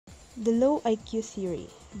The low IQ theory.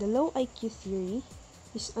 The low IQ theory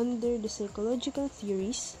is under the psychological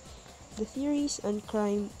theories, the theories on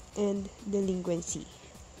crime and delinquency.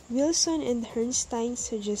 Wilson and Bernstein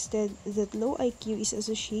suggested that low IQ is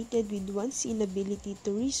associated with one's inability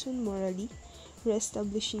to reason morally,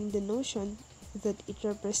 re-establishing the notion that it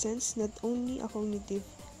represents not only a cognitive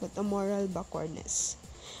but a moral backwardness.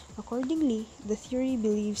 Accordingly, the theory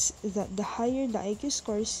believes that the higher the IQ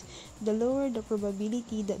scores, the lower the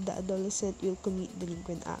probability that the adolescent will commit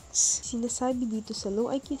delinquent acts. Sinasabi dito sa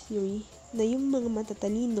low IQ theory na yung mga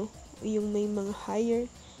matatalino o yung may mga higher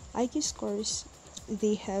IQ scores,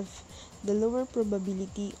 they have the lower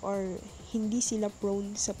probability or hindi sila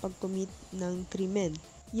prone sa pag-commit ng krimen.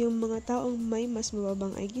 Yung mga taong may mas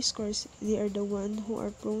mababang IQ scores, they are the one who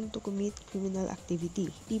are prone to commit criminal activity.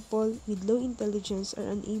 People with low intelligence are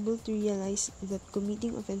unable to realize that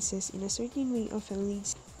committing offenses in a certain way often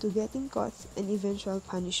leads to getting caught and eventual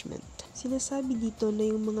punishment. Sinasabi dito na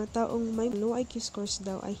yung mga taong may low IQ scores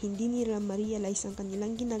daw ay hindi nila ma-realize ang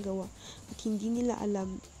kanilang ginagawa at hindi nila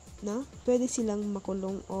alam na pwede silang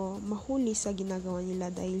makulong o mahuli sa ginagawa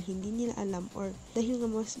nila dahil hindi nila alam or dahil nga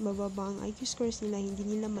mas mababa ang IQ scores nila, hindi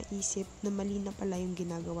nila maisip na mali na pala yung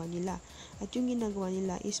ginagawa nila at yung ginagawa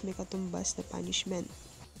nila is may katumbas na punishment.